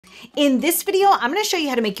In this video, I'm going to show you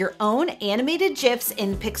how to make your own animated GIFs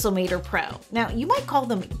in Pixelmator Pro. Now, you might call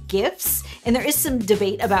them GIFs, and there is some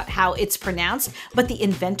debate about how it's pronounced, but the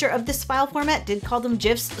inventor of this file format did call them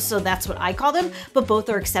GIFs, so that's what I call them, but both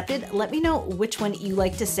are accepted. Let me know which one you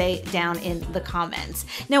like to say down in the comments.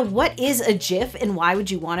 Now, what is a GIF and why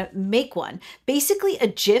would you want to make one? Basically, a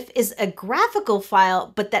GIF is a graphical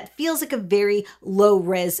file, but that feels like a very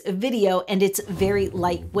low-res video, and it's very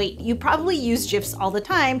lightweight. You probably use GIFs all the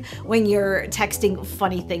time when you're texting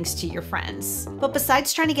funny things to your friends. But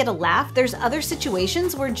besides trying to get a laugh, there's other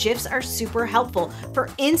situations where GIFs are super helpful. For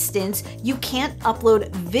instance, you can't upload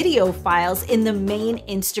video files in the main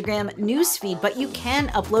Instagram newsfeed, but you can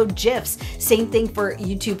upload GIFs. Same thing for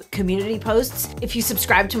YouTube community posts. If you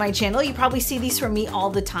subscribe to my channel, you probably see these from me all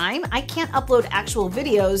the time. I can't upload actual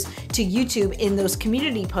videos to YouTube in those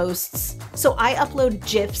community posts, so I upload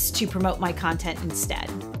GIFs to promote my content instead.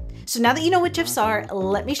 So now that you know what GIFs are,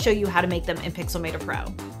 let me show you how to make them in Pixelmator Pro.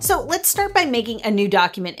 So let's start by making a new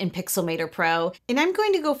document in Pixelmator Pro, and I'm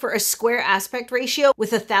going to go for a square aspect ratio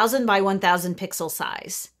with 1000 by 1000 pixel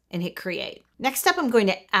size and hit create. Next up, I'm going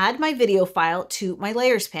to add my video file to my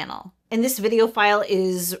layers panel. And this video file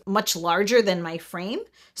is much larger than my frame,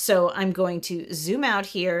 so I'm going to zoom out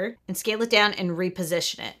here and scale it down and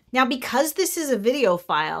reposition it. Now, because this is a video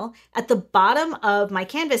file, at the bottom of my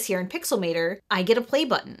canvas here in Pixelmator, I get a play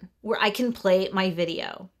button where I can play my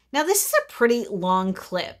video. Now, this is a pretty long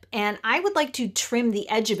clip, and I would like to trim the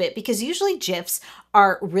edge of it because usually GIFs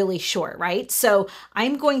are really short, right? So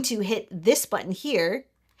I'm going to hit this button here,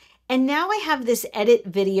 and now I have this edit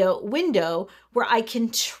video window where I can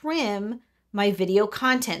trim my video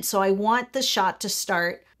content. So I want the shot to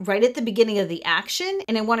start right at the beginning of the action,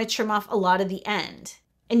 and I want to trim off a lot of the end.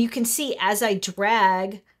 And you can see as I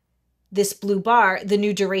drag this blue bar, the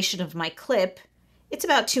new duration of my clip, it's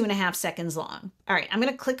about 2.5 seconds long. All right, I'm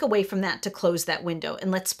going to click away from that to close that window,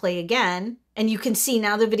 and let's play again. And you can see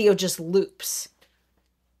now the video just loops.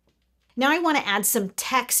 Now I want to add some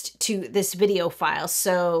text to this video file.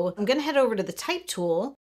 So I'm going to head over to the type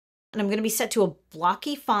tool, and I'm going to be set to a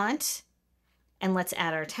blocky font, and let's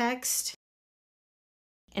add our text.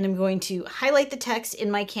 And I'm going to highlight the text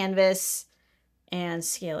in my canvas and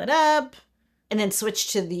scale it up, and then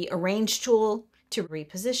switch to the arrange tool to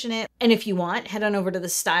reposition it. And if you want, head on over to the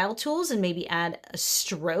style tools and maybe add a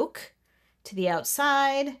stroke to the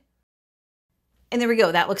outside. And there we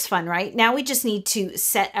go, that looks fun, right? Now we just need to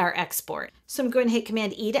set our export. So I'm going to hit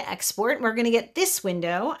Command E to export, and we're gonna get this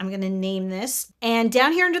window. I'm gonna name this. And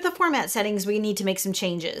down here under the format settings, we need to make some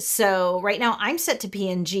changes. So right now I'm set to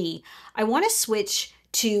PNG. I wanna switch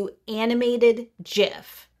to animated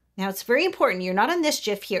GIF. Now it's very important, you're not on this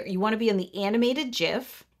GIF here. You wanna be on the animated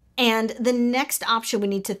GIF. And the next option we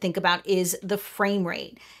need to think about is the frame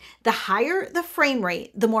rate. The higher the frame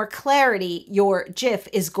rate, the more clarity your GIF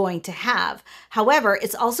is going to have. However,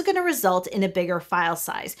 it's also going to result in a bigger file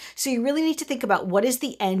size. So you really need to think about what is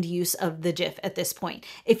the end use of the GIF at this point.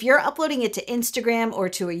 If you're uploading it to Instagram or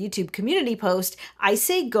to a YouTube community post, I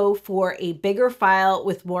say go for a bigger file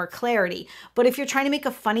with more clarity. But if you're trying to make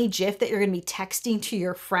a funny GIF that you're going to be texting to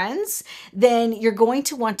your friends, then you're going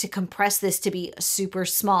to want to compress this to be super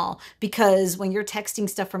small, because when you're texting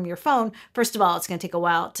stuff from your phone, first of all, it's going to take a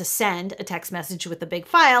while to send a text message with a big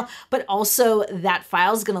file, but also that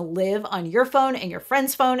file is going to live on your phone and your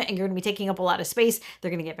friend's phone, and you're going to be taking up a lot of space.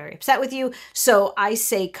 They're going to get very upset with you. So I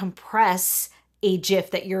say compress a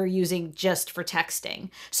GIF that you're using just for texting.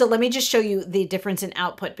 So let me just show you the difference in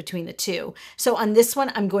output between the two. So on this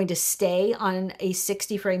one, I'm going to stay on a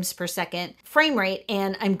 60 frames per second frame rate,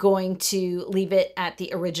 and I'm going to leave it at the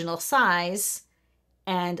original size.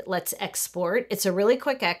 And let's export. It's a really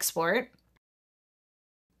quick export.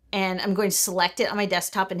 And I'm going to select it on my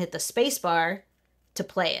desktop and hit the space bar to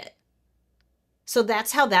play it. So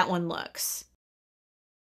that's how that one looks.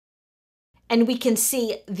 And we can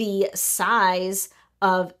see the size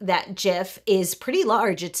of that GIF is pretty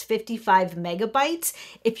large. It's 55 megabytes.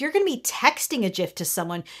 If you're going to be texting a GIF to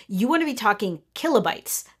someone, you want to be talking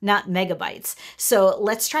kilobytes, not megabytes. So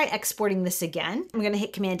let's try exporting this again. I'm going to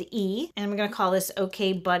hit Command E, and I'm going to call this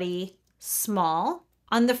OK Buddy Small.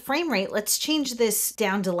 On the frame rate, let's change this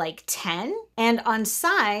down to like 10. And on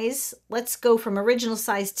size, let's go from original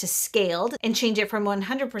size to scaled and change it from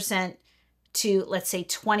 100% to, let's say,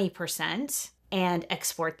 20%, and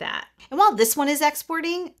export that. And while this one is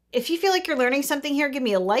exporting, if you feel like you're learning something here, give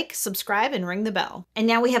me a like, subscribe, and ring the bell. And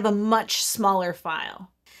now we have a much smaller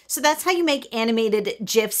file. So that's how you make animated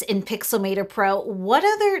GIFs in Pixelmator Pro. What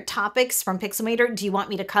other topics from Pixelmator do you want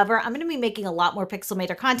me to cover? I'm going to be making a lot more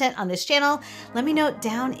Pixelmator content on this channel. Let me know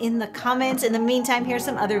down in the comments. In the meantime, here's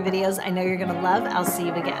some other videos I know you're going to love. I'll see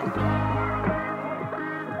you again.